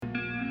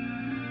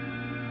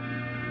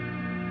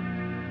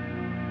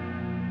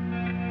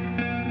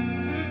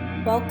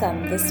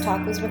Welcome. This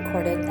talk was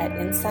recorded at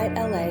Insight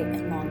LA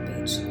in Long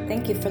Beach.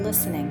 Thank you for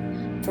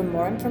listening. For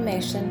more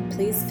information,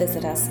 please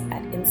visit us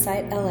at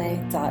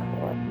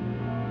insightla.org.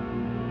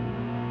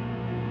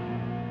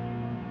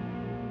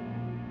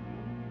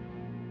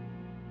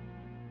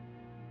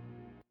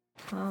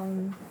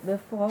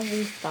 Before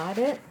we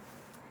started,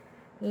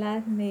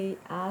 let me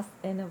ask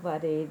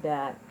anybody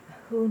that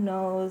who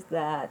knows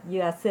that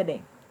you are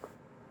sitting.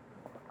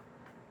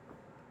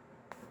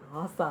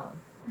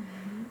 Awesome.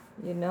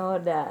 Mm-hmm. You know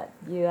that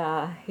you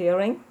are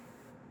hearing?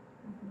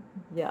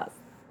 Mm-hmm. Yes.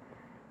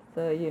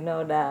 So you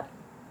know that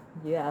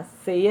you are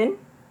seeing?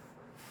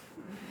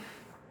 Mm-hmm.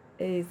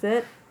 Is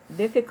it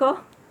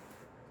difficult?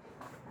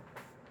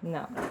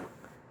 No.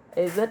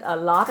 Is it a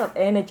lot of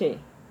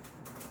energy?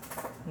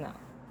 No.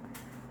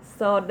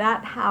 So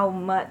that's how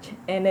much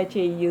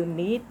energy you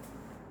need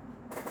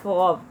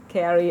for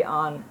carry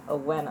on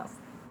awareness.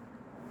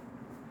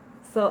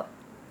 So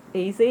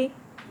easy.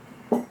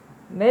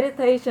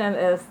 Meditation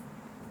is,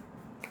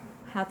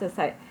 how to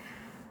say,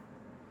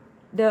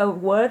 the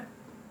word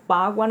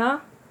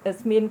bhavana,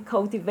 it means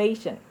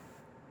cultivation.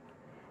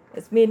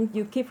 It means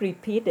you keep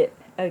repeating it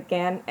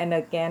again and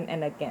again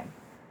and again.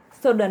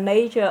 So the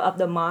nature of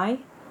the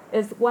mind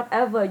is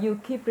whatever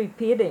you keep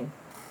repeating,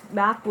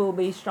 that will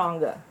be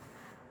stronger.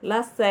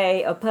 Let's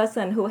say a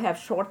person who has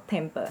short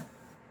temper,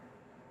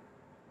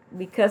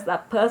 because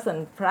that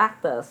person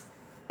practice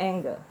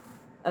anger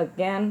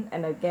again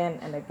and again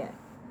and again.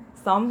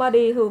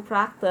 Somebody who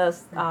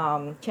practice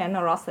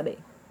generosity,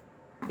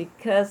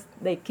 because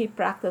they keep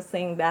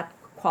practicing that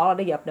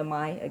quality of the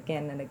mind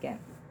again and again.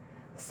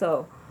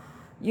 So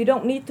you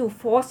don't need to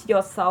force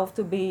yourself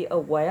to be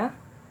aware,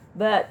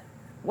 but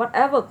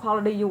whatever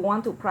quality you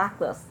want to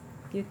practice,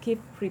 you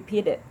keep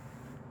repeat it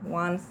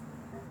once,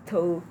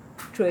 2,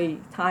 3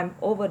 times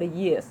over the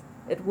years,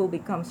 it will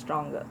become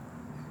stronger.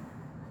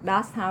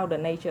 That's how the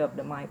nature of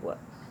the mind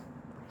works.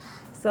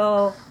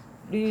 So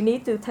do you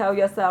need to tell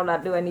yourself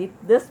that, do I need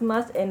this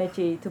much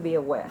energy to be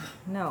aware?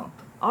 No.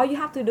 All you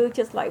have to do is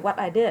just like what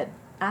I did,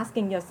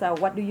 asking yourself,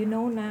 what do you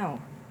know now?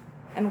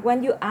 And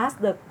when you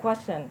ask the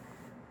question,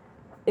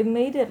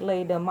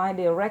 immediately the mind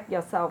direct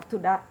yourself to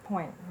that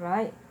point,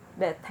 right?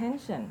 The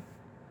attention.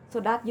 So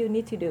that you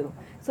need to do.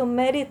 So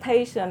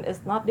meditation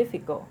is not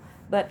difficult,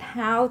 but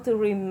how to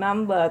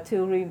remember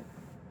to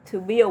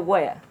be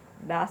aware,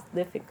 that's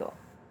difficult.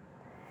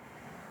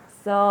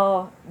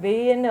 So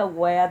being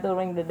aware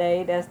during the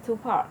day, there's 2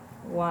 parts.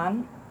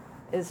 One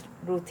is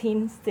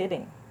routine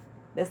sitting.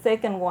 The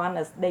second one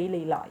is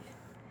daily life.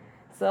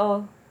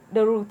 So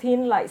the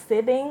routine like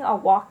sitting or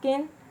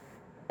walking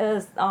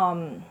is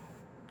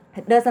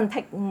it doesn't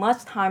take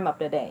much time of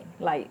the day,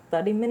 like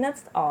 30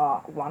 minutes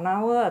or 1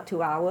 hour or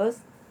 2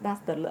 hours. That's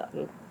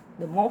the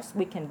most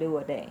we can do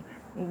a day.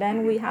 And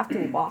then we have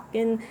to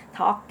walking,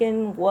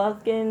 talking,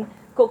 working,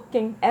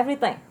 cooking,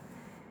 everything.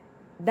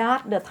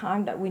 That's the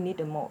time that we need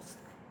the most.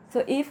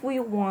 So if we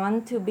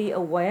want to be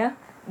aware,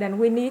 then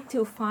we need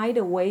to find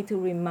a way to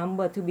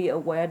remember to be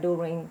aware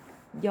during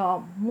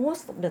your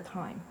most of the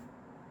time,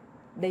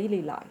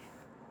 daily life.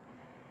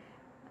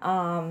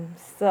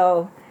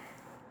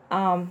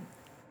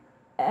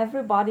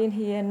 Everybody in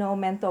here know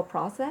mental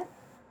process?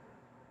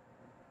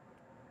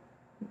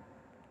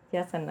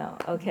 Yes and no.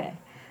 Okay.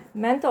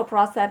 Mental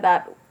process,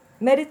 that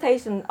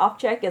meditation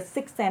object is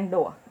 6 sense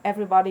door.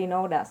 Everybody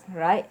know that,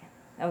 right?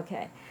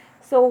 Okay.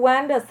 So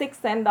when the 6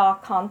 sense door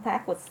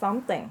contact with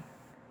something,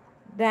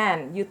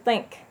 then you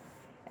think.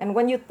 And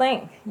when you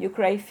think, you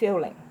create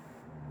feeling.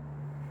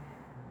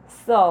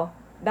 So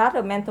that's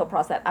a mental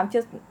process. I'm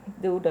just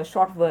do the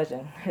short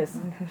version. It's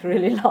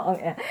really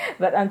long,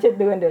 but I'm just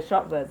doing the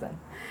short version.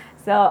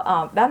 So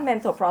that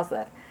mental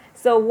process.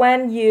 So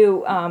when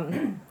you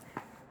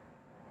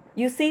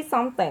you see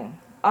something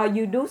or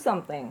you do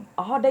something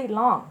all day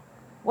long,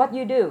 what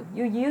you do?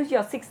 You use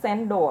your 6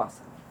 sense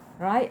doors,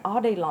 right?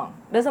 All day long.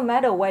 Doesn't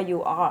matter where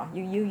you are.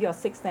 You use your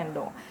 6 sense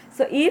door.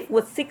 So if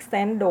with 6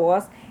 sense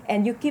doors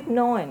and you keep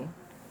knowing,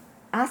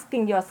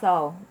 asking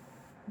yourself,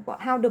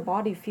 how the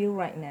body feel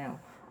right now,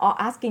 or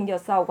asking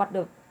yourself what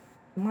the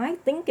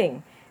mind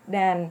thinking,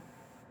 then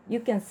you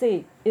can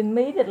see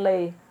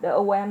immediately the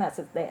awareness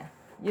is there.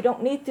 You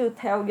don't need to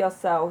tell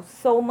yourself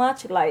so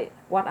much like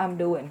what I'm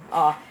doing,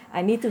 or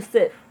I need to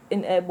sit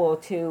and able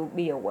to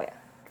be aware.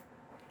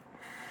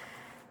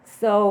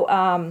 So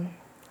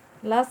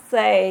let's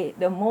say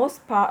the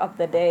most part of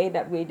the day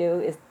that we do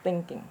is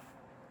thinking.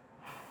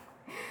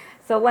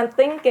 So when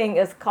thinking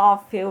is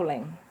called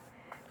feeling,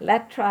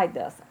 let's try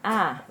this.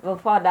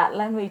 Before that,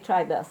 let me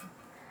try this.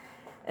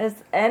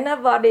 Is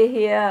anybody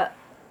here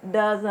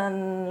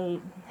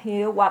doesn't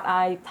hear what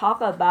I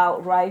talk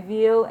about right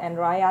view and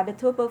right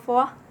attitude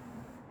before?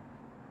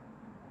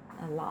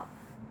 A lot.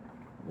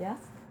 Yes?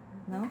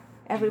 No?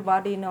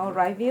 Everybody know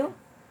right view?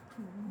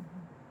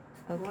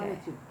 Okay. Why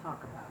don't you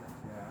talk about it?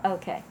 Yeah.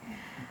 Okay.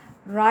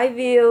 Right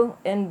view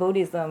in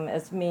Buddhism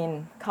is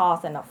mean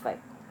cause and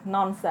effect,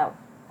 non-self.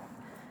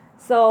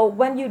 So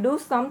when you do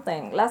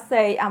something, let's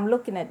say I'm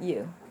looking at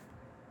you,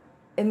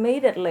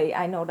 immediately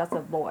I know that's a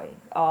boy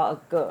or a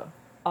girl.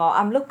 or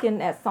I'm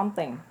looking at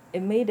something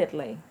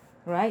immediately,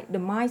 right? The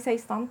mind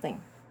says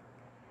something.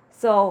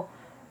 So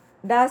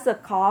there's a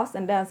cause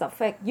and there's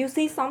effect. You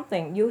see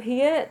something, you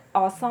hear it,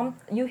 or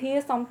you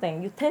hear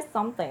something, you taste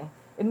something.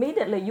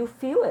 Immediately you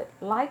feel it,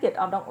 like it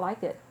or don't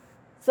like it.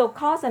 So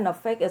cause and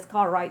effect is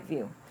called right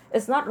view.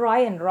 It's not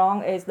right and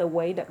wrong as the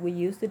way that we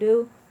used to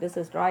do. This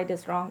is right,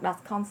 this is wrong.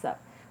 That's concept.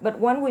 But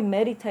when we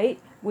meditate,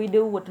 we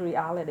do with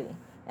reality,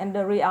 and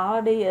the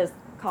reality is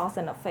cause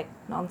and effect,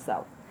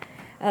 non-self.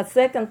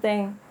 Second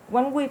thing,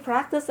 when we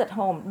practice at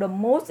home, the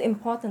most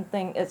important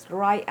thing is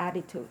right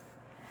attitude.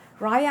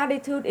 Right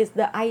attitude is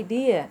the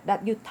idea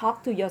that you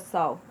talk to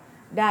yourself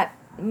that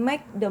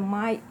make the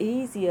mind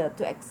easier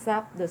to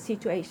accept the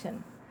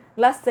situation.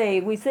 Let's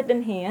say we sit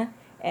in here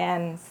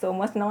and so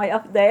much noise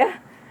up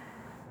there.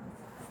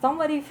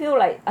 Somebody feel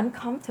like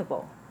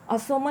uncomfortable, or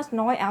so much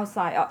noise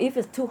outside, or if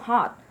it's too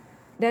hot,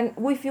 then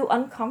we feel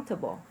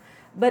uncomfortable.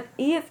 But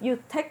if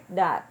you take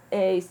that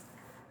as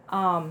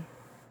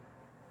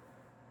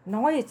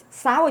noise,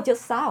 sound is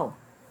just sound.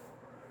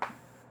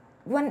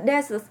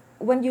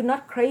 When you're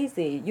not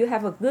crazy, you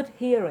have a good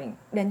hearing,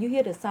 then you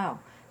hear the sound,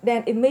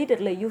 then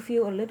immediately you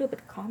feel a little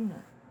bit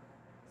calmer.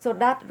 So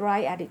that's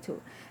right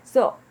attitude.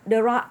 So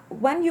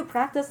when you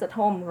practice at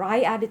home,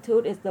 right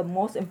attitude is the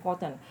most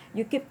important.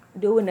 You keep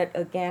doing it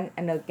again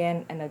and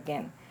again and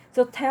again.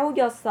 So tell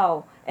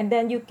yourself, and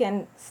then you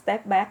can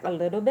step back a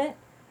little bit,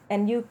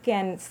 and you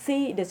can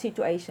see the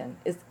situation.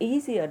 It's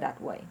easier that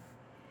way.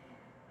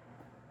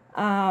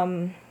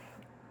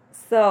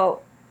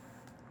 So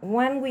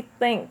when we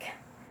think,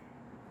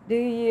 do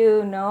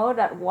you know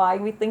that why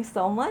we think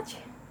so much?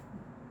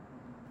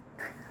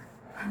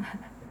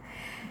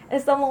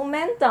 It's the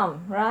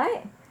momentum,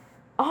 right?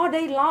 All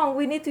day long,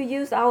 we need to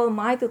use our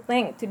mind to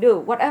think, to do.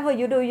 Whatever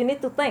you do, you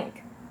need to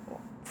think.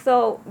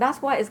 So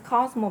that's why it's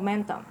called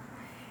momentum.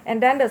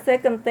 And then the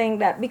second thing,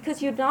 that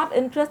because you're not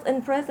interested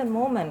in present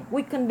moment,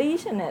 we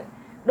condition it.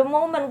 The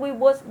moment we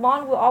was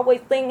born, we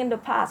always think in the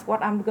past,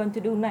 what I'm going to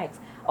do next.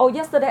 Oh,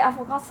 yesterday I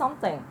forgot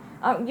something.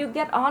 You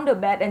get on the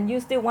bed and you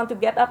still want to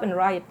get up and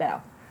write it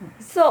down.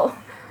 So,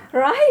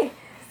 right?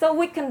 So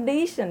we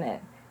condition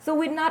it. So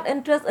we're not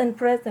interested in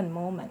present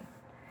moment.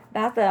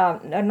 That's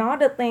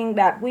another thing,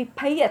 that we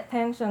pay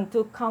attention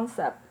to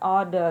concept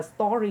or the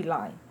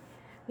storyline.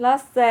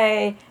 Let's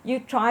say you're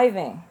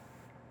driving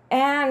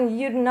and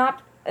you're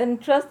not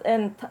interested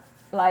in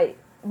like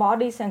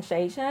body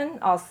sensation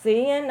or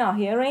seeing or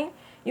hearing.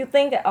 You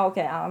think,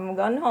 okay, I'm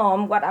going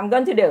home, what I'm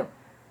going to do.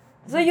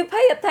 So you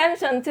pay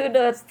attention to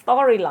the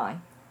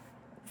storyline.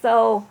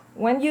 So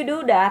when you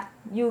do that,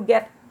 you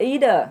get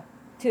either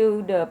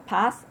to the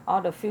past or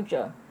the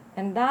future.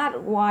 And that's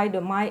why the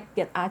mind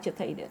gets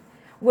agitated.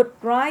 With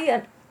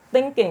right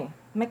thinking,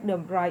 make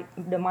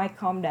the mind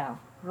calm down.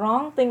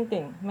 Wrong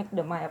thinking, make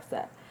the mind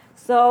upset.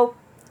 So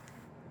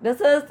this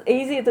is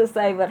easy to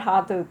say, but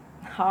hard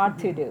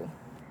to do.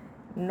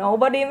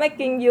 Nobody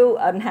making you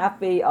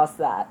unhappy or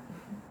sad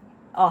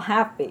or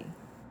happy.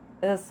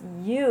 It's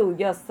you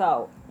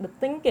yourself. The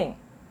thinking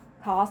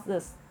causes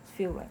this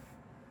feeling.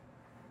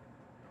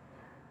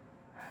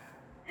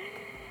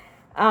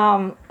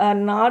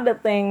 Another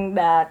thing,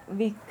 that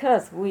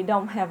because we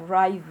don't have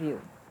right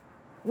view,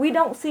 we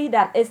don't see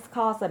that it's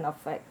cause and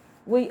effect.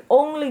 We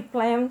only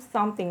plan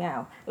something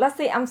out. Let's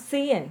say I'm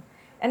seeing,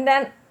 and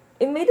then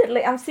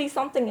immediately I'm see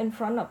something in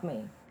front of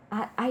me.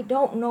 I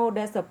don't know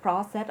there's a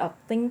process of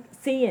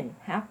seeing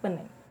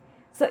happening.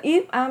 So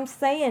if I'm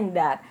saying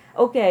that,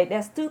 okay,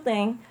 there's two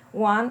things.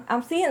 One,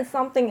 I'm seeing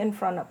something in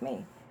front of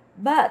me.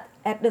 But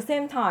at the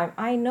same time,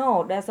 I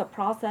know there's a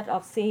process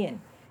of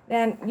seeing.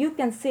 Then you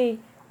can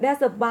see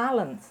there's a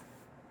balance.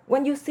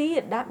 When you see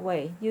it that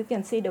way, you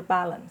can see the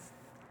balance.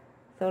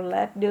 So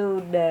let's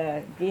do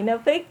the guinea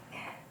pig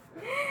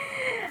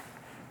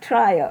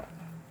trial.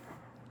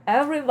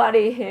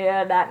 Everybody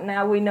here that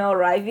now we know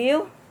right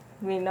view,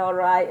 we know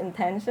right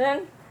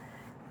intention.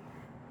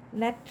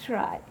 Let's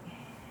try.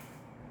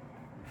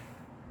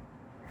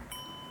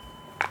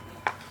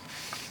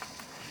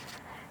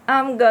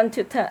 I'm going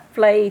to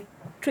play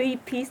 3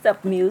 pieces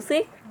of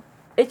music.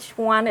 Each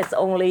one is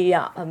only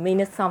a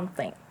minute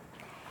something.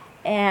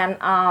 And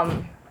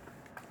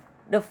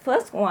the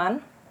first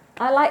one,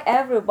 I like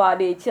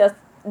everybody just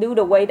do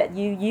the way that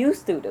you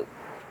used to do.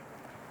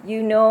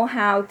 You know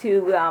how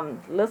to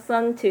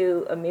listen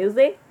to a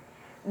music.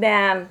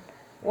 Then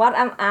what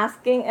I'm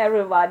asking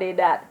everybody,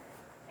 that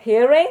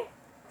hearing,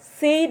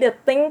 see the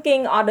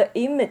thinking or the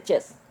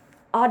images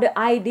or the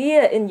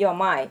idea in your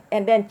mind,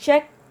 and then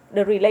check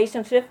the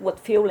relationship with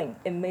feeling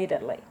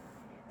immediately.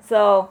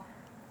 So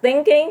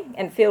thinking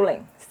and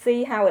feeling,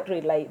 see how it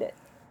related.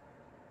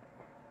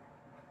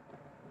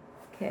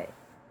 Okay.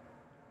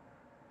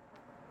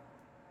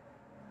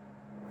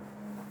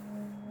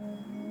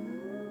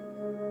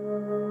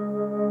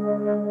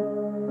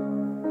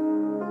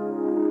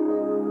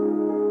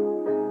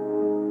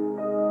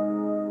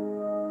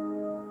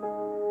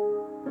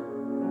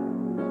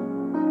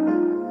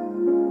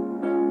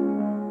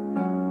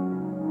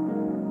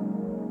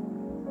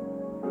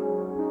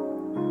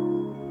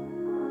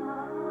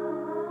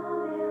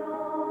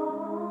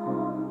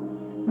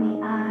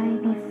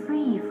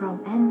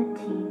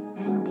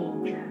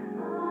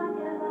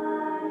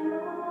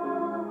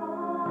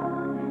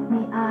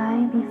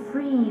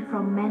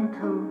 from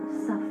mental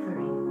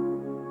suffering.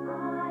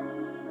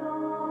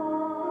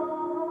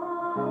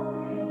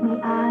 May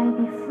I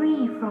be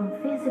free from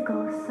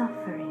physical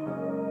suffering.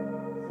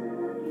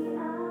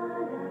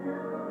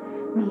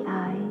 May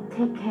I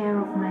take care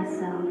of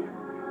myself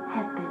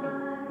happily.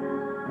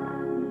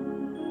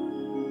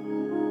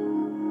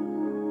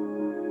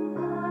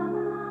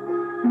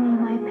 May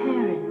my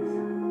parents,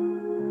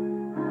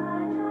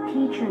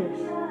 teachers,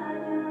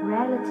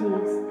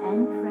 relatives,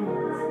 and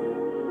friends,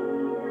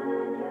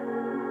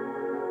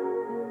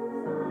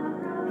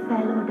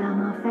 fellow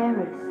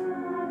Dhammafarers,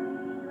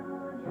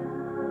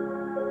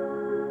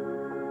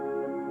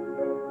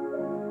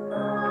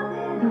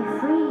 be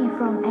free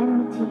from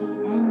enmity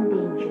and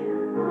danger.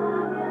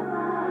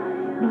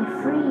 Be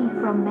free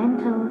from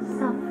mental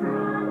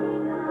suffering.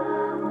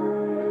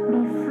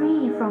 Be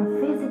free from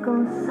physical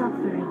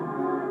suffering.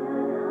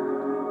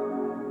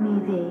 May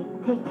they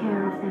take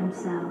care of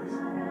themselves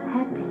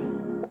happily.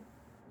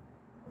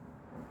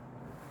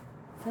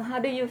 So how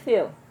do you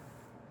feel?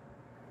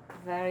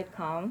 Very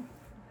calm.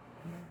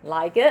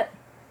 Like it?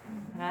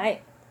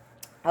 Right?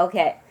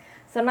 Okay.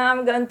 So now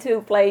I'm going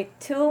to play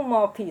 2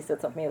 more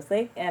pieces of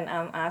music, and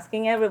I'm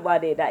asking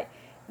everybody that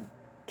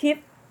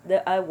keep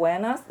the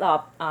awareness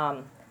of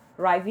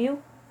right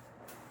view,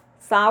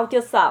 sound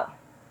just sound,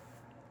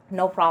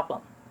 no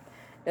problem.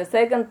 The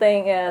second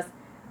thing is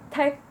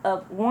take a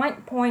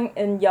one point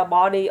in your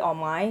body or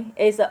mind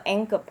is an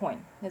anchor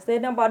point. Does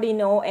anybody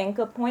know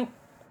anchor point?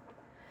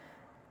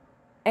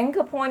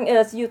 Anchor point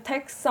is you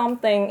take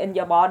something in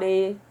your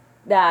body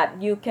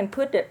that you can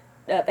put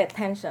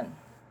attention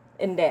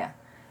in there.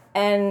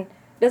 And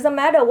doesn't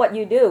matter what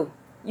you do,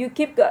 you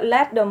keep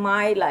let the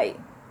mind like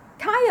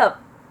kind of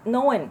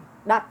knowing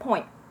that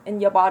point in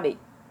your body.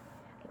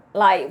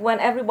 Like when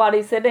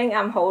everybody's sitting,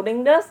 I'm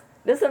holding this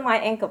is my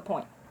anchor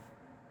point.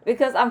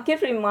 Because I'm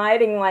keep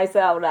reminding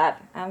myself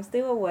that I'm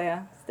still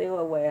aware, still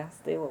aware,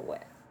 still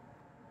aware.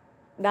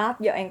 That's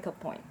your anchor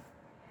point.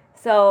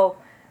 So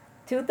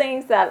 2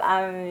 things that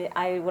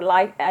I would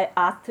like to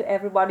ask to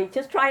everybody,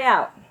 just try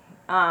out.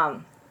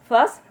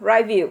 First,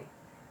 right view.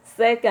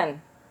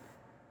 Second,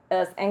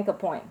 is anchor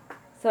point.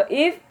 So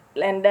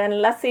and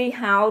then let's see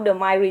how the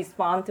mind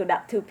responds to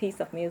that 2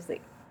 pieces of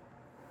music.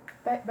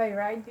 By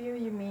right view,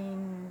 you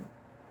mean?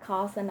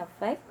 Cause and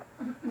effect.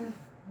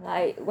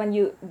 Like when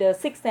the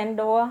sixth sense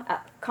door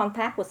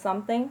contact with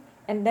something,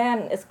 and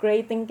then it's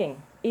great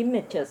thinking,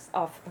 images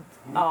of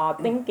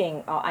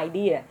thinking or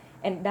idea,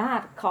 and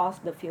that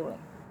causes the feeling.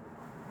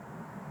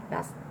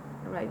 That's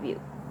the right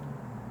view.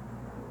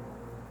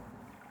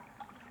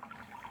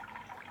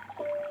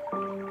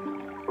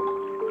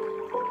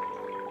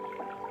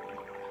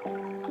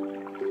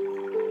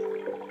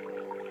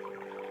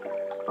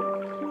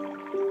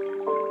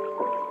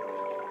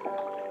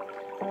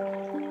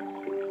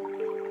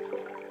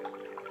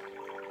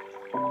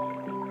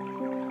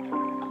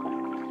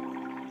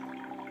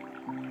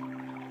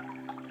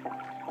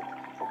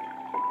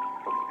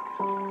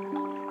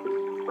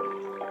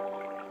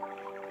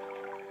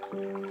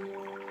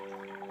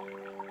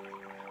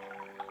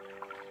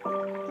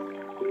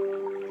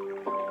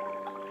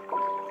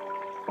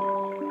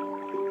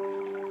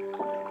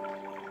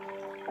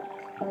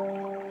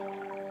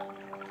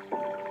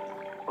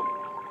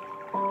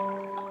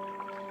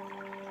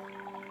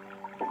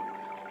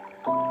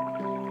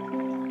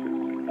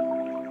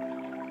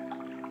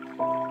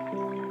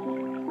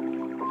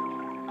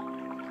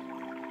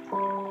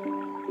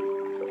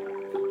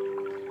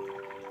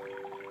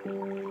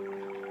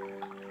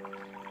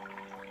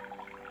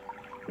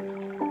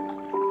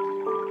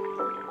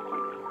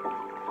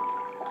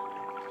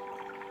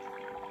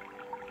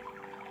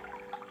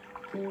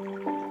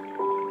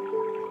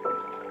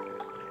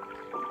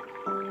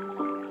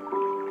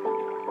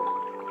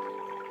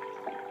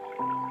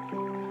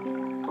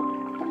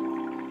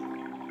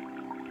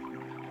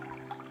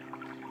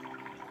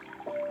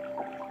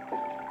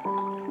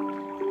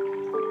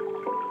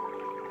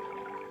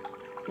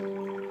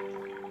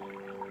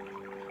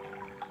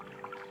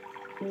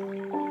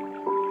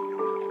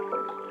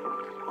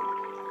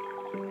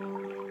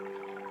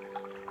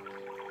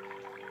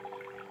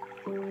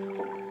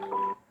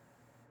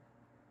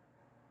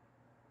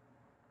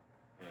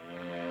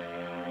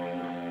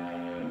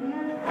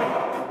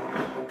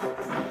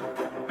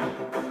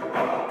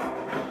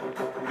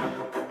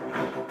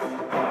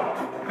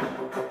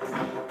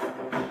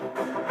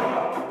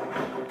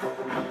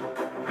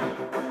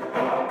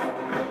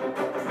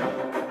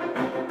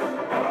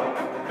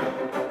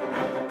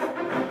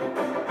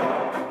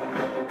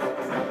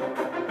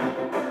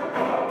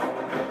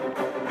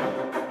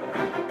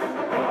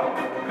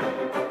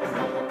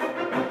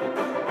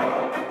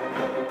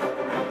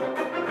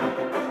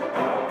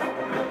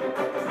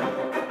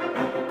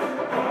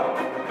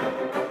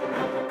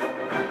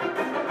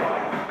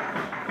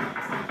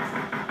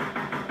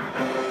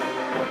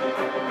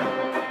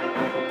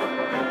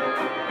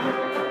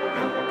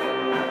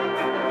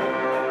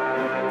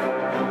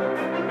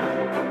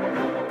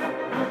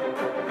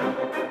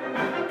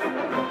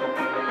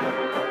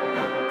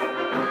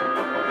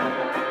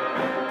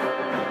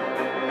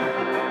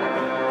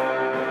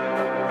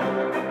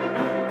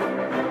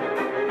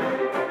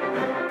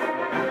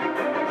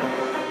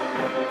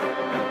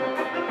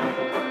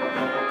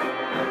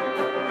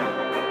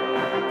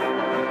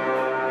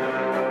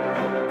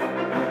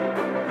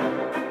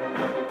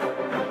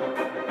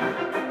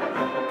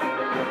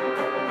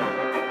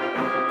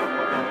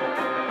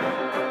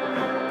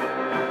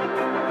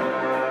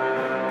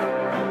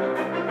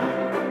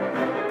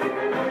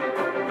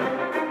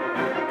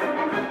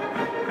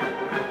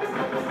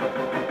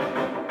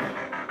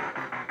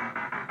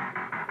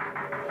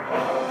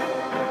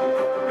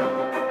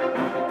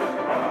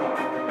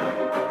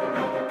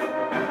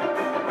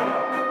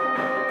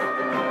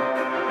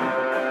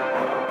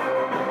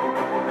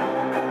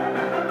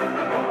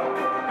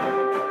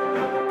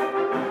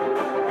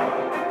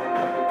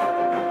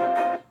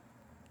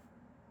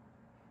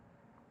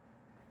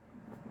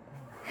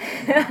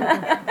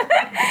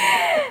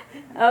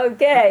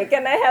 Okay,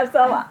 can I have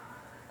some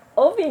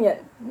opinion?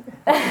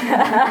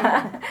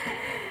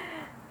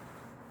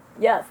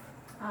 Yes.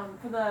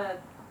 For the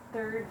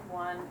third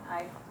one,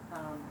 I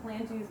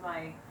plan to use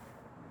my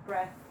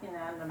breath in and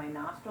out of my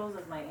nostrils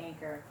as my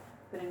anchor,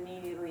 but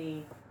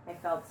immediately I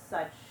felt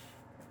such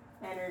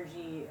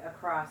energy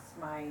across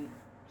my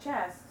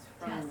chest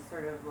from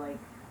sort of like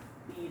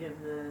beat of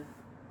the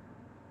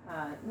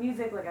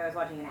music, like I was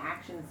watching an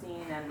action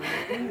scene out of a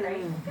movie,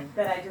 right?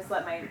 That I just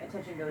let my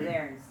attention go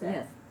there instead.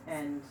 Yes.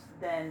 And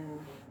then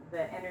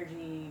the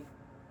energy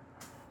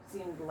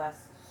seemed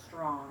less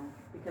strong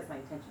because my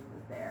attention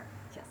was there.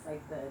 Yes.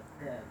 Like the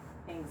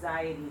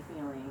anxiety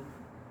feeling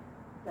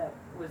that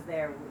was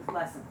there was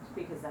lessened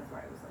because that's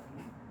where I was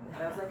looking.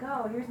 But I was like,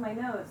 oh, here's my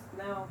nose.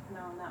 No,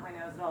 not my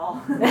nose at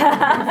all.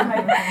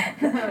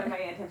 my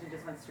attention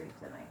just went straight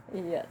to my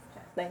Yes.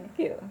 chest. Thank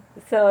you.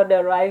 So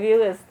the right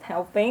view is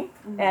helping,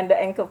 and the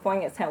anchor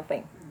point is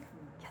helping.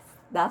 Yes,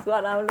 that's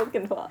what I'm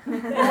looking for.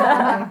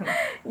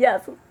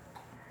 Yes.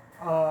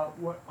 I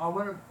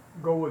want to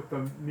go with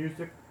the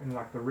music and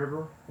like the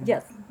river.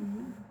 Yes.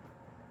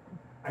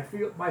 I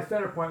feel my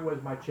center point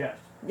was my chest,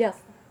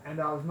 Yes.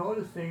 and I was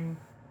noticing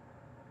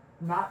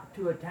not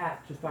to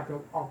attach, just like a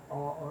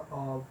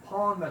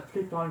pond that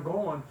keeps on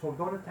going. So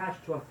don't attach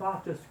to a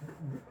thought, just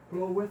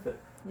flow with it.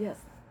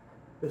 Yes.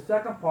 The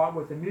second part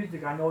with the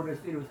music, I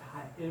noticed it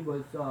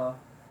was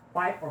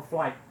fight or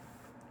flight.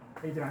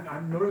 Either I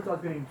noticed I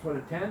was getting sort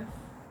of tense,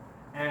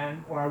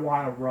 or I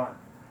want to run.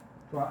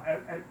 So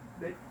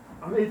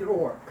I'm either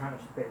or kind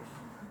of space.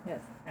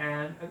 Yes.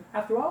 And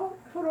after all,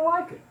 I sort of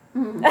like it.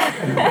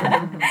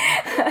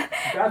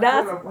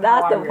 That's sort of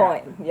how I the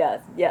point.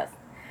 reacted. Yes.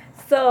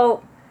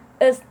 So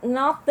it's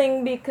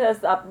nothing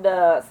because of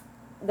the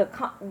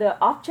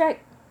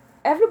object.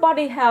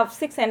 Everybody have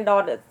six sense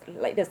organs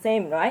like the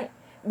same, right?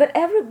 But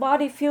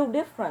everybody feel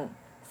different.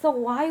 So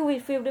why we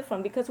feel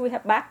different? Because we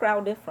have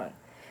background different.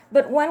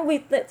 But when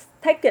we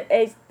take it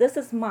as this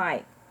is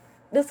mine,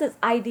 this is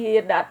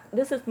idea that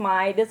this is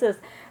mine, this is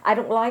I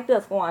don't like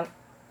this one,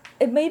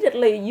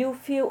 immediately you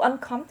feel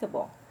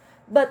uncomfortable.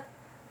 But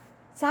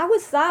sound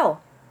is sound.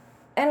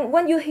 And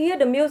when you hear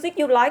the music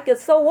you like it,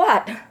 so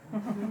what?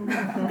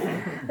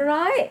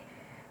 Right?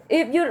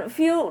 If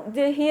you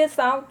hear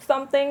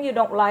something you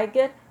don't like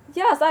it,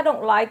 yes, I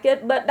don't like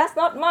it, but that's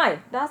not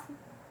mine. That's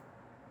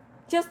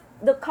just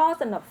the cause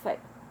and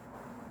effect.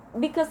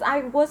 Because I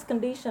was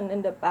conditioned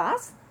in the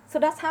past, so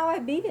that's how I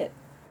be it.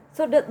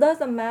 So that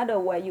doesn't matter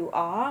where you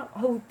are,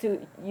 who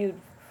you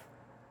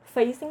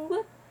facing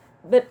with,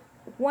 but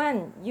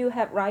when you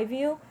have right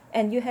view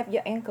and you have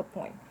your anchor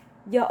point,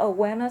 your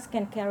awareness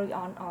can carry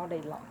on all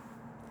day long.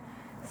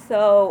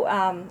 So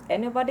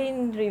anybody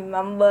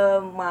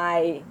remember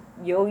my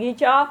yogi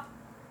job?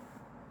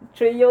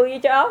 3 yogi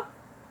job?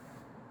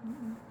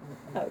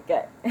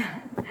 Okay.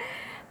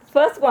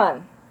 First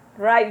one,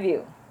 right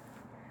view.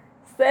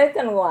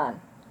 Second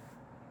one,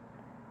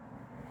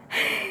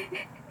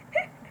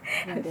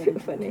 too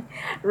funny.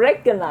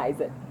 Recognize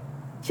it.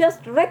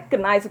 Just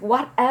recognize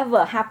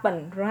whatever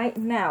happened right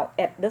now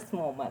at this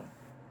moment.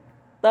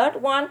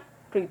 Third one,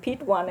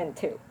 repeat 1 and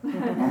 2.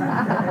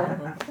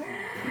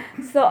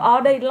 So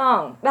all day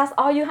long, that's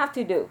all you have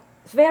to do.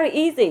 It's very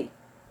easy.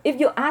 If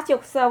you ask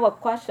yourself a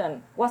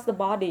question, what's the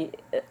body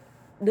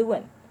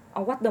doing?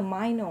 Or what the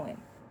mind knowing?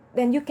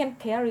 Then you can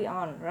carry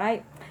on,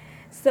 right?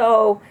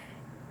 So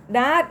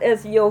that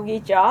is yogi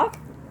job.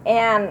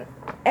 And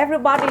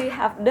everybody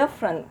have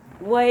different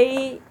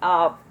way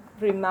of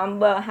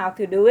remember how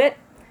to do it.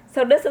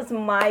 So this is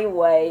my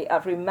way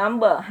of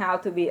remember how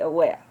to be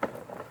aware.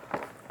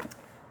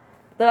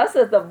 This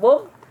is the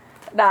book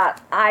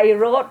that I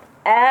wrote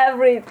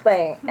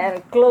everything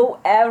and glue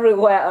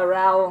everywhere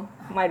around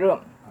my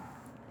room.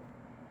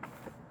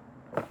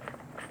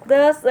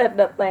 This is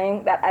the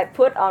thing that I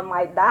put on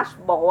my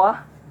dashboard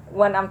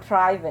when I'm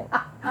driving.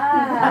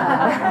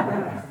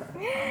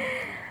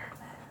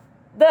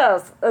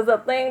 This is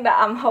the thing that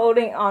I'm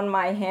holding on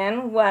my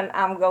hand when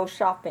I'm go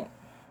shopping.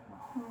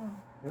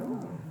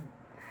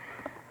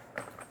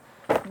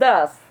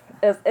 This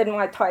is in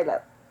my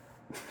toilet.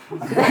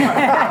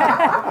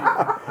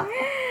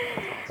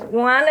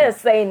 One is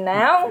say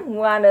now,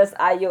 one is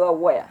are you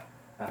aware?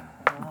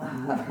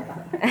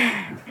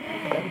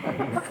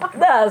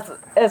 This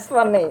is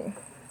funny.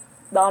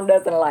 Don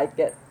doesn't like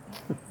it.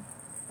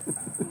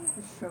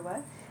 For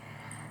what?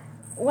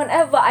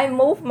 Whenever I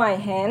move my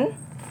hand,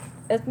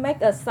 it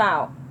makes a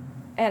sound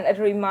and it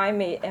reminds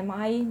me, am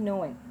I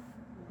knowing?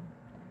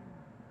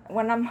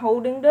 When I'm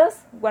holding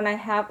this, when I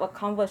have a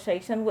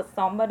conversation with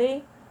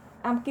somebody,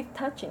 I'm keep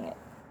touching it.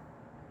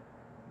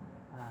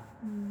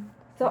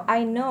 So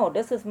I know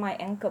this is my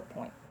anchor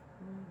point.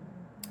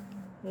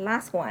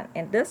 Last one,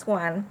 and this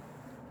one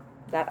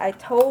that I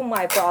told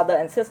my brother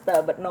and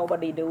sister, but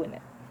nobody doing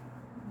it.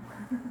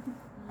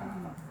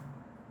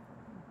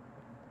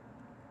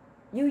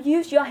 You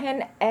use your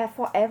hand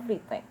for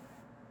everything.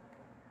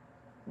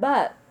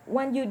 But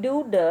when you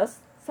do this,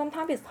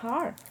 sometimes it's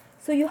hard.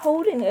 So you're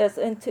holding it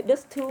into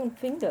just 2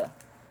 fingers.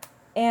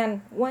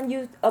 And when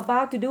you're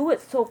about to do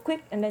it so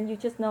quick, and then you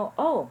just know,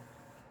 oh,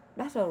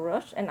 that's a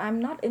rush, and I'm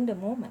not in the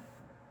moment.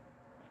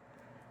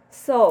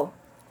 So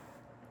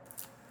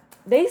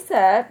they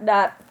said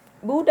that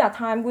Buddha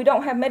time, we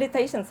don't have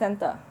meditation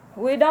center.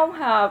 We don't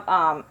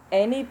have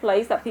any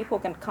place that people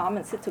can come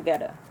and sit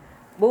together.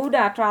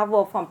 Buddha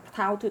traveled from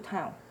town to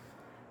town.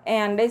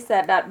 And they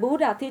said that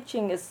Buddha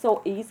teaching is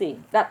so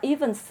easy that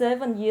even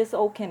 7 years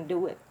old can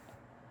do it.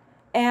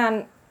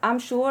 And I'm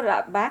sure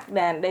that back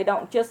then they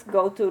don't just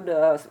go to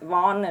the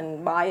barn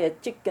and buy a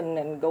chicken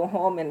and go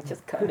home and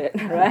just cut it,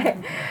 right?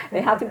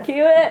 They have to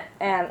kill it,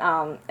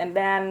 and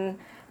then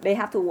they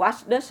have to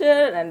wash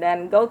dishes, and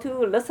then go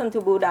to listen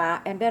to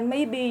Buddha, and then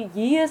maybe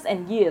years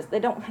and years they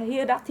don't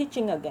hear that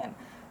teaching again,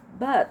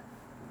 but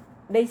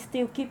they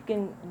still keep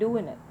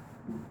doing it.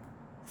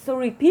 So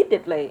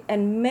repeatedly,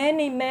 and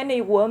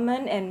many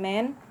women and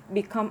men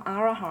become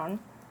arahant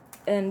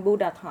in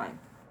Buddha time.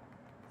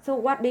 So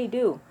what they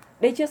do?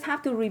 They just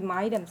have to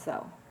remind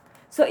themselves.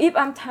 So if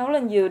I'm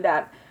telling you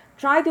that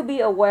try to be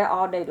aware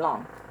all day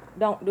long,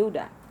 don't do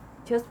that.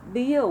 Just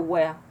be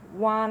aware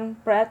one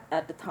breath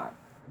at a time.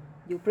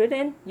 You breathe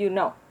in, you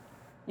know.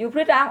 You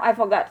breathe out, I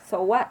forgot.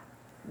 So what?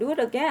 Do it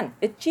again.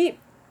 It's cheap,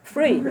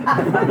 free.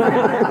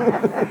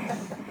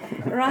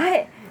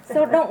 Right?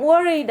 So don't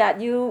worry that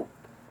you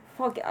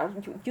forget.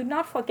 You're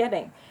not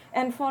forgetting.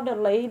 And for the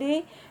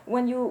lady,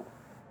 when you,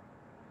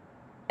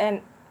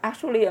 and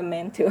actually a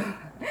man too,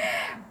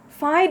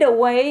 find a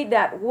way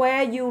that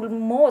where you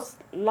most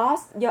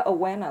lost your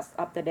awareness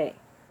of the day,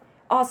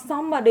 or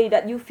somebody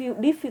that you feel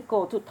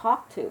difficult to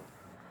talk to.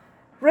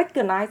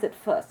 Recognize it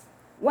first.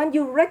 When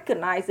you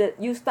recognize it,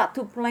 you start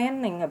to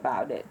planning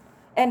about it.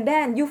 And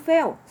then you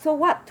fail. So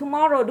what?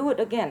 Tomorrow do it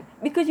again.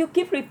 Because you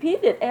keep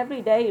repeat it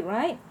every day,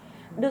 right?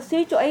 The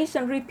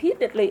situation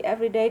repeatedly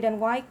every day, then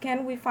why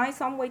can't we find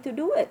some way to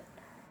do it?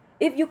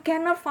 If you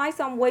cannot find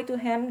some way to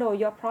handle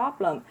your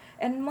problem,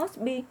 and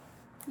must be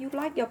you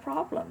like your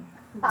problem.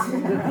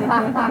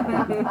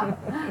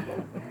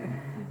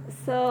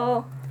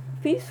 So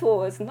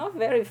peaceful is not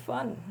very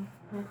fun.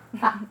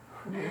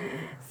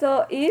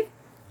 So if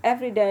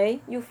every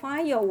day you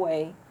find your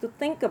way to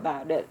think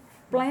about it,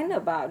 plan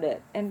about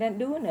it, and then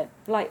doing it.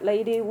 Like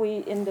lady, we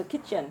in the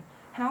kitchen,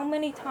 how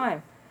many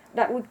times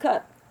that we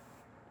cut,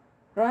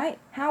 right?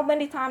 How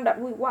many times that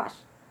we wash?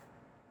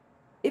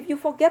 If you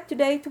forget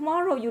today,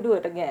 tomorrow you do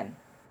it again,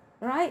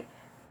 right?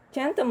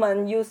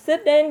 Gentlemen, you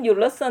sit in, you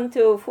listen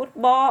to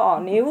football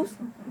or news,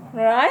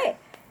 right?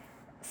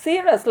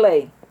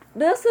 Seriously,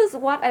 this is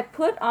what I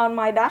put on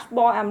my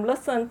dashboard. I'm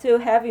listening to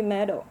heavy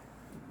metal.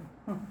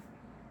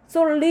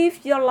 So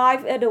live your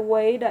life in a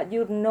way that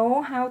you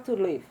know how to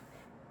live.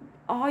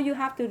 All you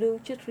have to do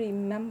is just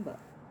remember.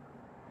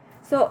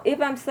 So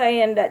if I'm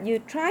saying that you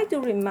try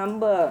to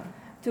remember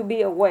to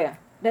be aware,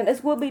 then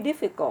it will be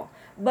difficult.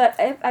 But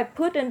if I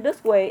put in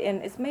this way,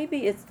 and it's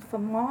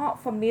more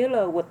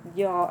familiar with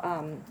your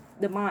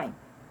the mind.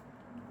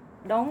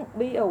 Don't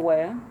be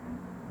aware,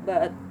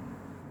 but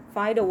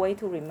find a way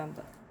to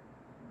remember.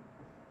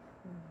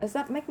 Does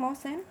that make more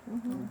sense?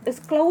 Mm-hmm. It's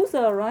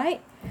closer,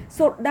 right?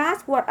 So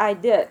that's what I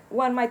did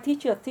when my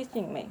teacher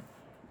teaching me.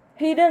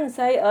 He didn't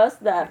say us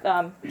that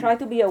try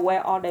to be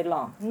aware all day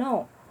long.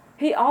 No,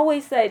 he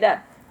always say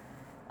that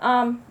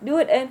do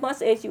it as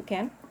much as you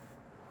can.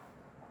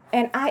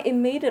 And I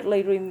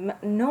immediately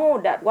know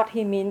that what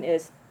he means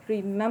is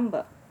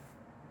remember.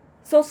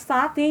 So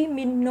sati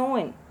means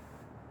knowing,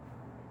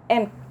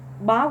 and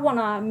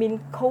bhavana means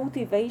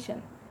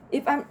cultivation.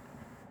 If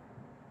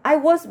I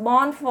was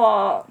born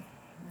for,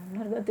 I'm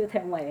not going to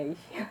tell my age,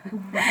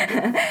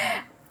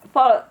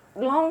 for a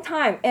long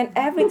time, and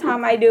every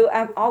time I do,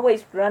 I'm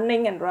always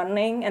running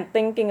and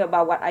thinking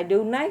about what I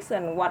do next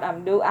and what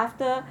I'm do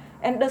after,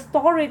 and the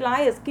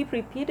storyline is keep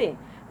repeating.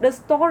 The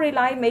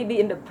storyline may be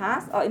in the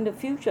past or in the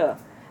future,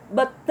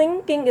 but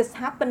thinking is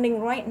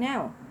happening right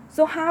now.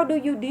 So how do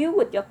you deal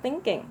with your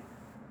thinking?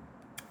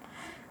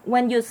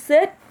 When you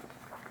sit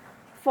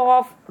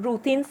for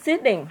routine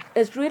sitting,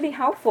 it's really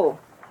helpful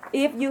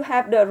if you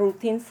have the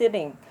routine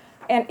sitting.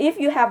 And if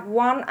you have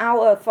 1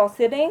 hour for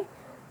sitting,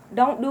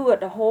 don't do it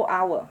the whole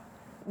hour.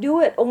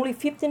 Do it only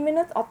 15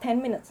 minutes or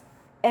 10 minutes.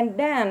 And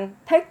then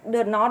take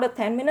another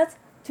 10 minutes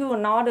to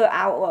another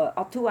hour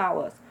or 2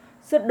 hours.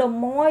 So the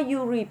more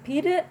you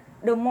repeat it,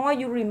 the more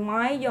you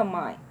remind your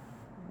mind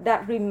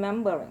that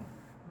remembering.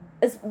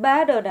 It's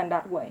better than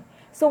that way.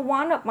 So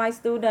one of my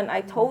students,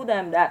 I told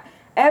them that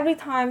every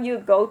time you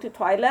go to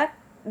toilet,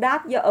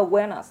 that's your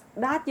awareness,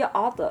 that's your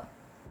author.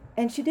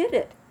 And she did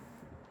it.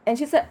 And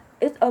she said,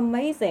 it's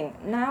amazing.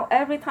 Now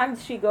every time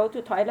she go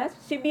to toilet,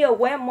 she be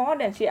aware more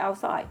than she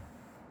outside.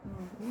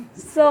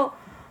 So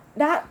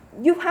that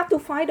you have to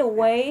find a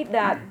way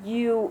that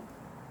you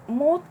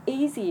more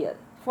easier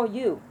for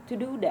you to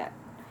do that.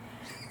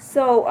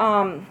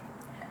 So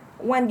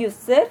when you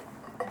sit,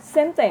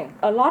 same thing,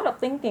 a lot of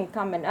thinking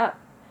coming up.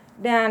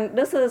 Then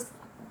this is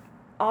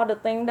all the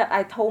things that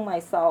I told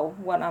myself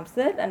when I'm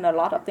sit, and a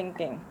lot of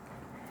thinking.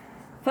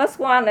 First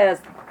one is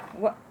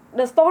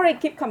the story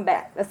keep come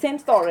back, the same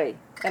story,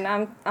 and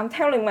I'm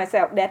telling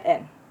myself dead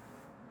end.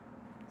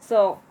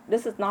 So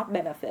this is not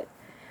benefit.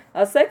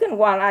 A second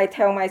one, I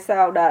tell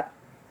myself that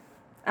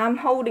I'm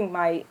holding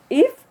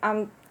if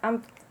I'm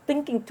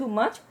thinking too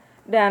much,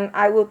 then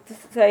I would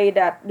say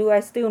that, do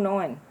I still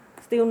knowing?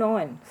 Still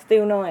knowing,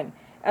 still knowing,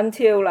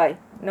 until like,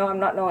 no, I'm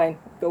not knowing,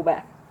 go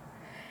back.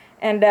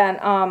 And then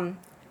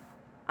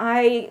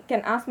I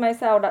can ask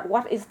myself that,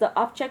 what is the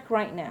object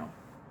right now?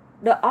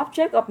 The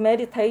object of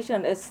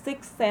meditation is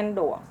 6 sense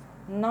doors,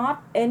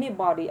 not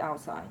anybody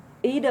outside.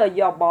 Either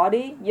your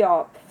body,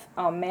 your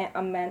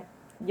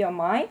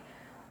mind,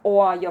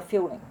 or your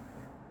feeling.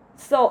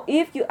 So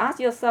if you ask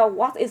yourself,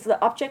 what is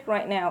the object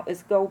right now,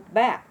 is go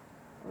back,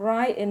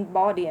 right in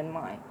body and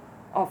mind,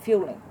 or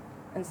feeling,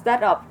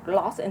 instead of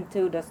lost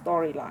into the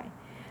storyline.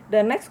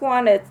 The next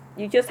one is,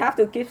 you just have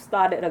to keep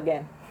started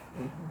again.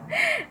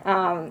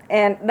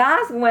 And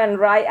that's when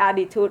right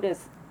attitude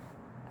is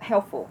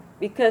helpful,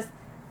 because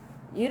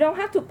you don't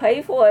have to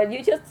pay for it,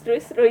 you just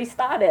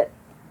restart it.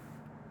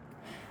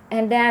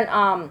 And then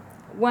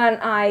when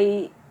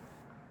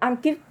I'm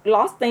keep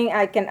lost thing,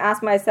 I can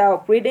ask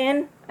myself, breathe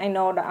in, I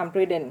know that I'm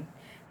breathing.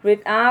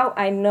 Breathe out,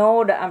 I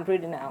know that I'm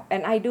breathing out.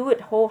 And I do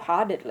it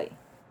wholeheartedly.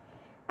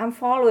 I'm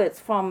following it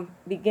from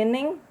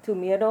beginning to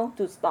middle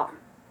to stop.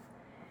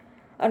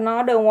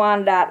 Another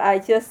one that I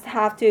just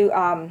have to,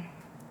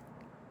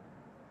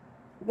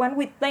 when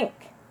we think,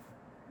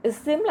 it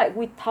seems like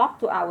we talk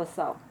to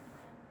ourselves.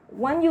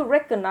 When you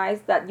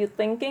recognize that you're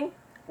thinking,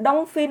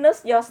 don't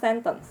finish your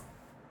sentence.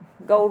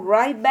 Go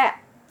right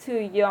back to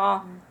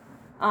your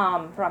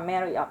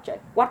primary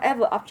object,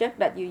 whatever object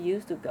that you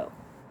use to go.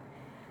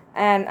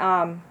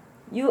 And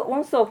you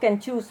also can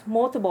choose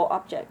multiple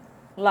objects.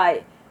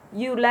 Like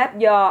you let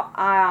your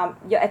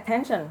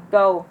attention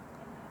go,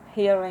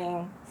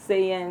 hearing,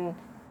 seeing,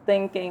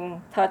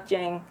 thinking,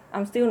 touching.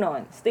 I'm still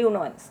knowing, still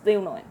knowing,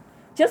 still knowing.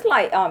 Just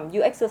like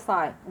you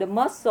exercise, the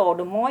muscle,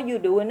 the more you're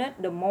doing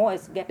it, the more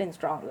it's getting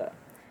stronger.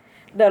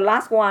 The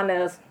last one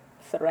is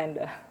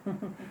surrender.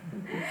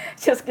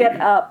 Just get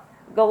up,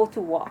 go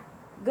to walk.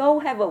 Go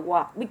have a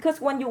walk.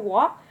 Because when you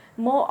walk,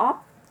 more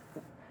up,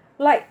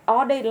 like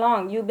all day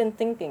long, you've been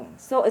thinking.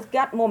 So it's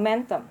got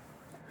momentum.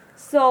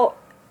 So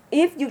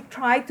if you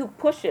try to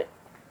push it,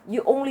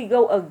 you only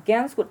go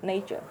against with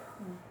nature.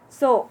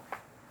 So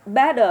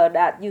better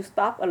that you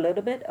stop a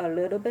little bit,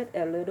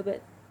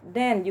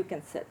 then you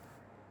can sit.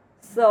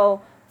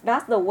 So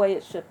that's the way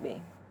it should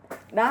be.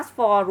 That's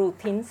for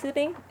routine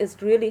sitting.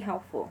 It's really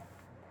helpful.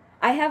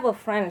 I have a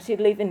friend, she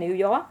lives in New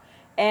York,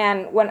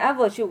 and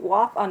whenever she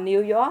walk on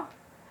New York,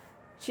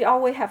 she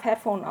always have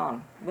headphone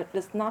on, but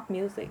it's not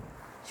music.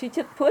 She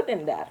just put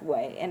in that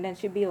way, and then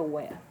she be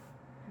aware.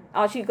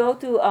 Or she go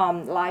to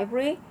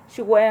library,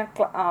 she wear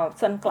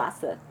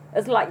sunglasses.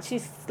 It's like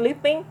she's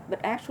sleeping, but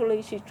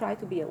actually she try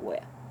to be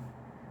aware.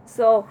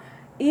 So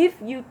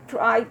if you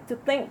try to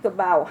think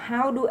about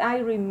how do I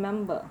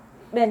remember,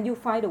 then you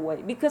find a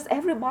way, because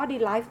everybody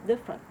life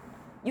different.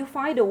 You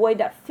find a way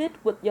that fit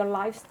with your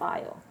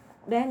lifestyle,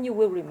 then you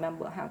will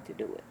remember how to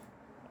do it.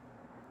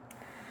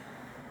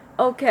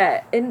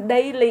 Okay, in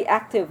daily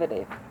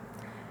activity,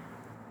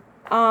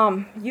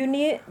 you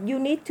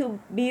need to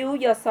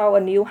build yourself a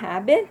new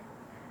habit.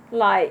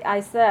 Like I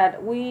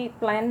said, we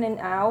planning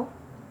out,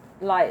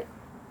 like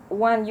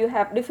when you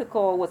have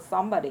difficult with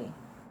somebody.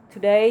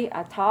 Today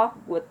I talk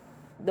with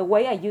the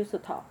way I used to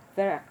talk,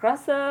 very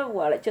aggressive.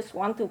 Well, I just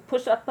want to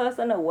push that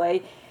person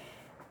away.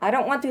 I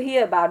don't want to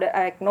hear about it.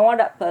 I ignore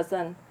that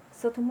person.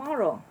 So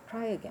tomorrow,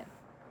 try again.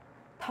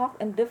 Talk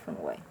in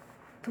different way.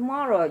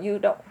 Tomorrow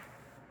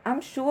I'm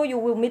sure you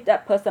will meet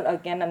that person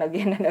again and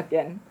again and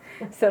again.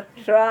 So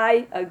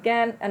try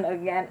again and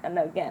again and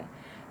again.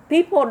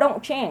 People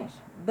don't change,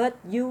 but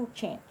you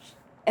change.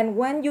 And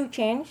when you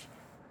change,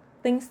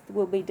 things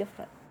will be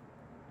different.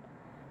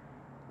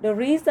 The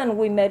reason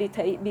we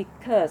meditate,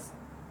 because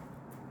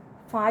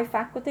 5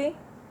 faculty,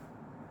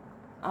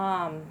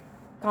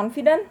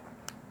 confident,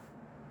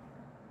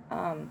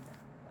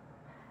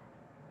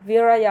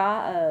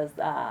 viraya is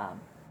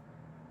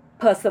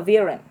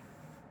perseverance,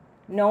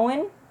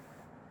 knowing,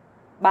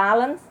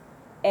 balance,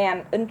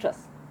 and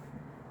interest.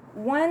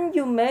 When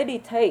you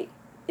meditate,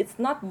 it's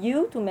not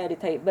you to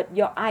meditate, but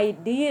your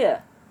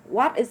idea.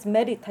 What is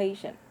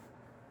meditation?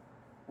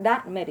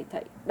 That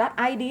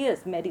idea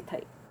is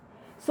meditate.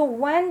 So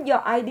when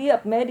your idea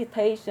of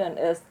meditation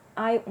is,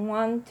 I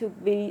want to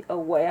be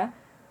aware,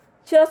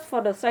 just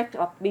for the sake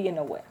of being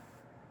aware.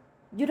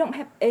 You don't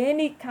have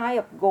any kind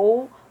of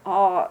goal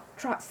or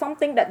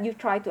something that you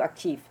try to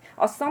achieve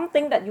or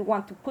something that you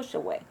want to push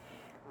away.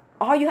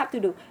 All you have to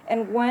do.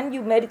 And when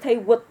you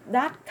meditate with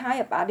that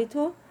kind of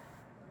attitude,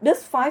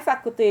 this 5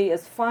 faculty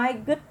is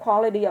 5 good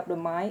quality of the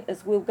mind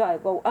will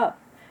go up.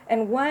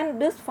 And when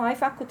this 5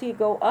 faculty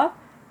go up,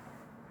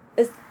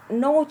 it's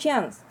no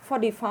chance for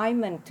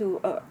defilement to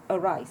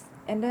arise,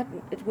 and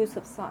then it will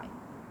subside.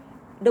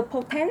 The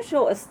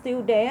potential is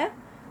still there,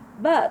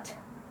 but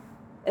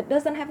it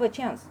doesn't have a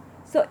chance.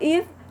 So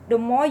if the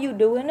more you're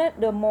doing it,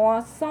 the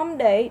more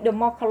someday, the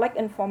more collect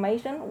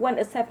information, when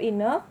it's have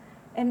enough,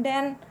 and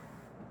then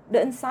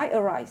the insight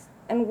arises.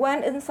 And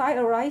when insight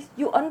arises,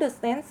 you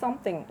understand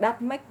something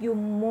that makes you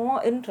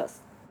more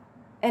interest.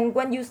 And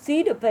when you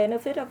see the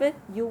benefit of it,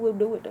 you will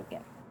do it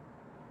again.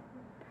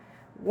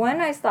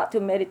 When I start to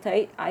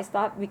meditate, I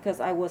start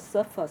because I was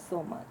suffer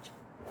so much.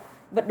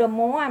 But the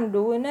more I'm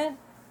doing it,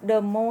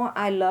 the more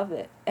I love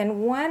it.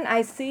 And when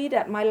I see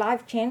that my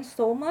life changed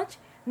so much,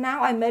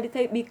 now I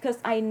meditate because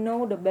I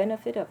know the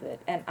benefit of it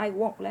and I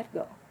won't let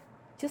go.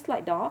 Just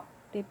like dog,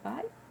 they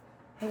bite,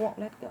 I won't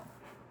let go.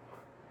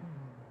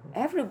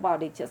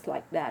 Everybody just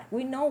like that.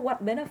 We know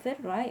what benefit,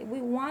 right?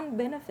 We want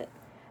benefit.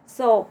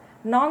 So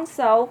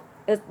non-self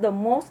is the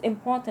most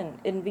important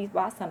in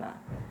Vipassana.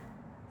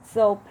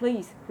 So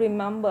please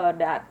remember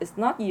that it's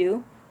not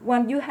you.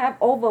 When you have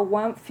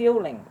overwhelmed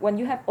feeling, when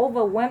you have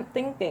overwhelmed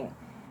thinking,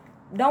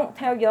 don't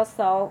tell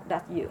yourself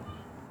that's you.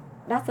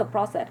 That's a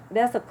process.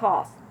 There's a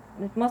cause.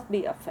 It must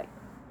be effect.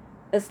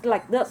 It's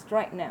like this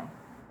right now.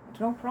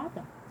 No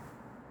problem.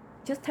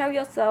 Just tell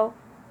yourself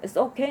it's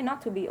okay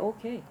not to be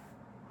okay.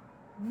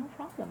 No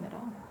problem at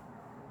all.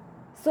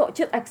 So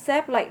just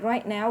accept like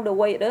right now the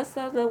way it is,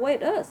 so the way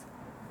it is.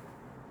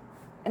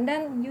 And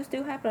then you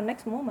still have the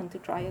next moment to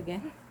try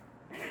again.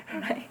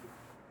 Right?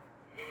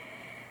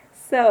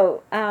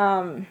 So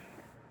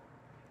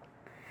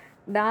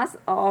that's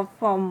all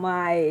for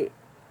my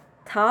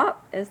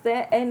talk. Is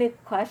there any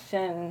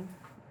question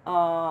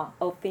or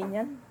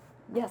opinion?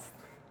 Yes.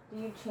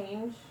 Do you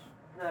change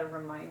the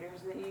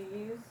reminders that you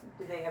use?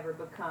 Do they ever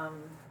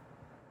become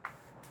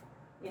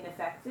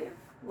ineffective?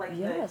 Like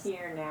Yes. the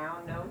here now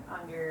note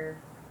on your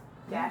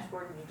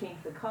dashboard, did you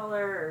change the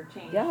color or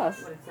change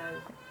Yes. what it says?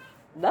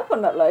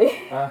 Definitely.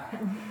 Got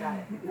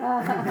it.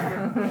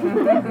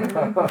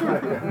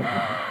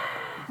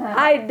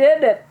 I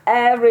did it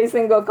every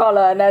single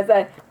color, and I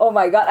said, "Oh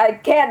my God, I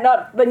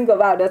cannot think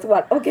about this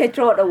one." Okay,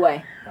 throw it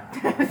away.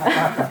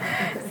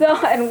 So,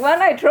 and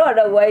when I throw it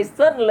away,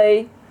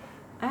 suddenly,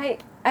 I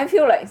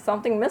feel like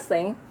something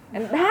missing,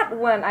 and that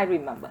when I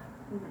remember.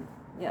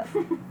 Yes.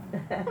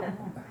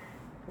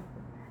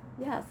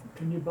 Yes.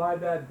 Can you buy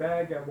that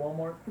bag at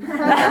Walmart?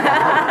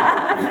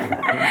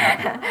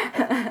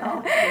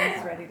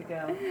 It's ready to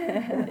go.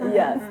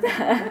 Yes.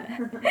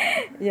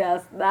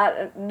 Yes.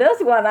 This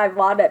one I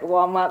bought at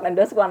Walmart, and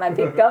this one I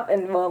picked up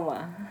in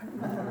Burma.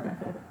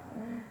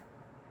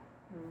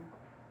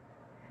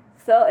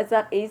 So is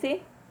that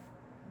easy?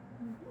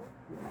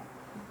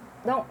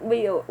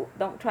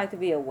 Don't try to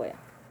be aware.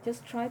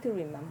 Just try to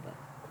remember.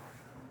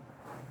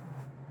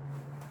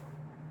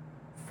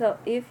 So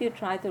if you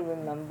try to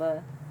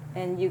remember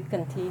and you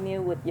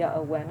continue with your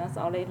awareness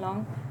all day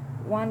long,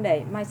 one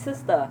day, my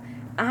sister,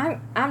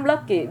 I'm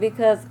lucky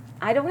because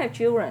I don't have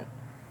children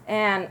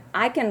and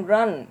I can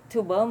run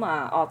to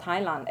Burma or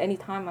Thailand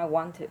anytime I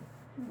want to.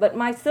 But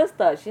my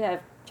sister, she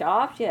have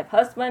job, she have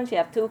husband, she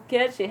have 2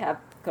 kids, she have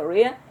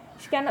career,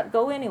 she cannot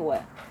go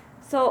anywhere.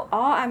 So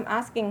all I'm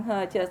asking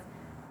her just,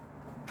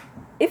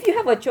 if you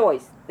have a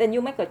choice, then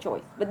you make a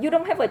choice. But you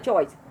don't have a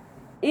choice.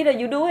 Either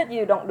you do it,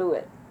 you don't do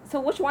it.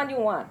 So which one you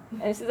want?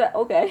 And she said,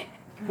 okay.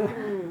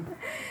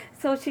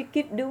 So she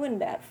keep doing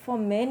that for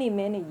many,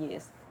 many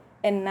years.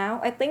 And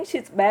now I think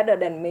she's better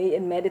than me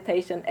in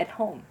meditation at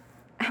home.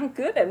 I'm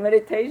good at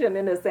meditation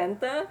in the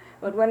center,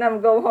 but when I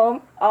go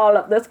home, all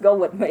of this go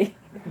with me.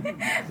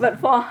 But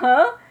for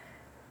her,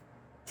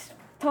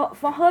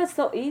 it's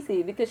so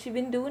easy because she's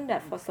been doing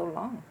that for so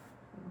long.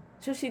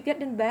 So she's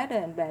getting better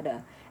and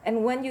better.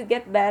 And when you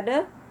get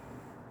better,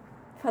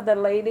 for the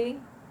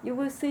lady, you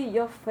will see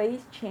your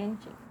face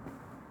changing.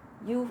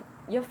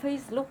 Your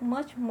face look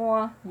much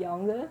more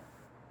younger,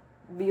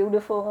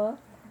 beautiful,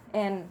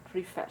 and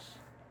refreshed.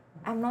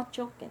 I'm not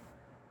joking.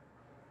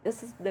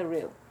 This is the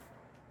real.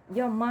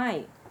 Your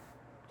mind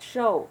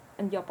show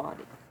in your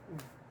body.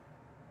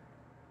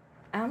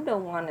 I'm the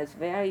one that's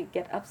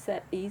get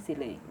upset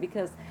easily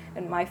because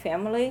in my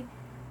family,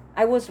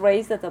 I was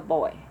raised as a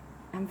boy.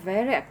 I'm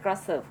very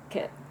aggressive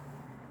kid.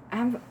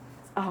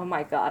 Oh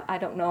my God, I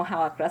don't know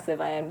how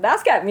aggressive I am.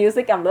 That's got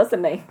music I'm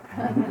listening.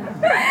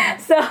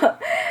 So,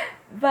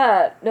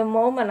 but the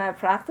moment I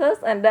practice,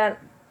 and then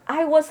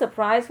I was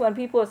surprised when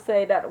people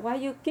say that, why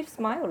you keep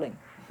smiling?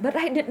 But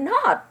I did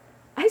not.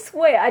 I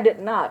swear I did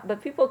not.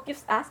 But people keep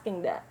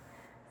asking that.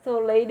 So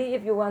lady,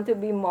 if you want to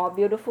be more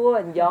beautiful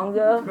and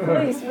younger,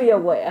 please be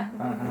aware.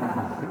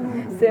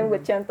 Same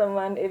with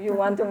gentlemen, if you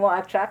want to more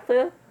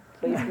attractive,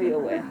 please be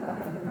aware.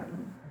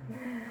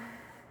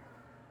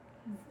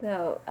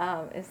 So,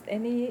 is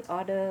any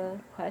other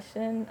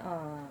question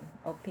or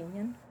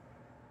opinion?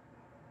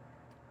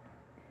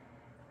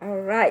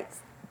 All right,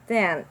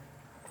 then.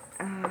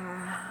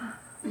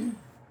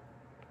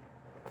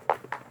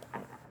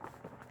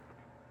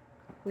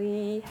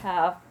 We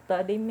have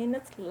 30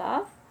 minutes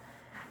left.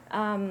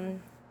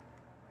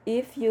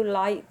 If you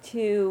like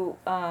to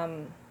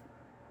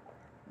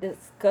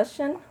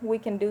discussion, we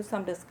can do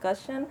some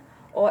discussion.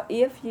 Or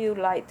if you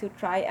like to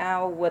try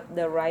out with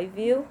the right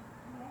view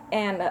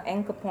and an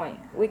anchor point,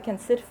 we can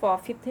sit for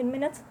 15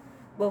 minutes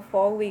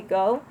before we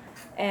go.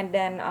 And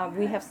then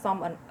we have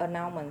some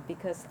announcement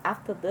because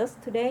after this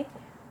today,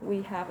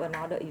 we have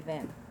another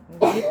event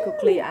You need to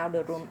clear out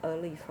the room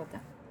early for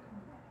them.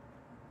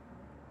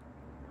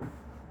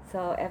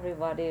 So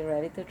everybody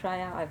ready to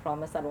try out? I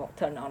promise I won't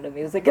turn on the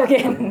music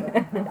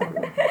again.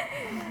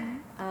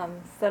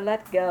 So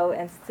let's go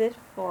and sit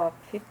for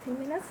 15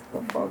 minutes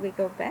before we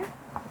go back.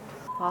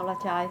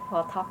 Apologize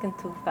for talking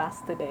too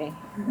fast today.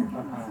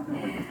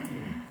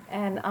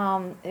 And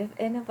if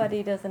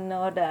anybody doesn't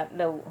know that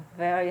the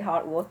very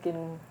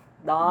hardworking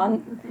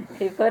Don,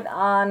 he put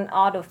on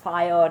all the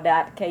file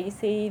that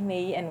Casey,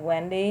 me, and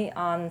Wendy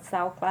on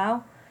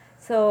SoundCloud.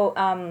 So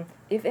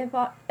if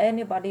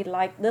anybody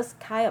like this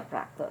kind of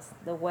practice,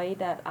 the way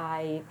that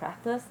I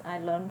practice, I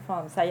learned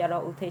from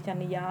Sayadaw U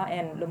Tejaniya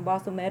and Lumbur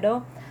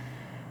Sumedho.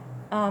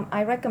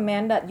 I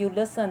recommend that you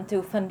listen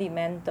to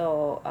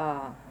fundamental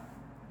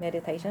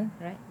meditation,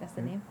 right? That's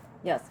the name?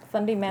 Yes,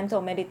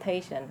 fundamental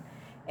meditation.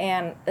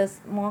 And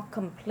it's more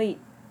complete,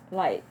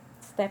 like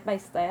step by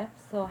step,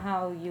 so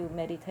how you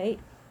meditate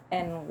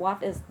and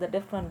what is the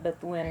difference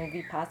between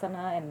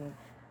Vipassana and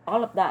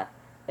all of that.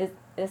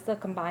 It's a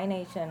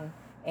combination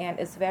and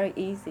it's very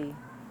easy.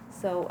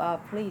 So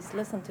please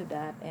listen to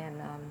that,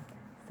 and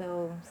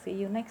so see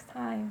you next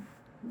time.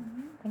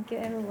 Thank you,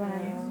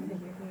 everyone.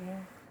 Thank you.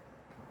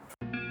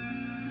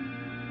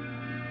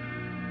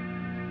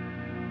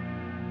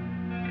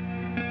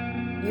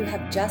 You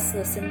have just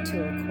listened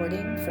to a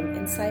recording from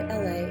Insight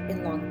LA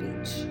in Long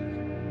Beach.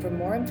 For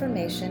more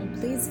information,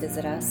 please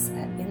visit us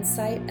at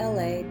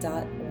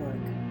insightla.org.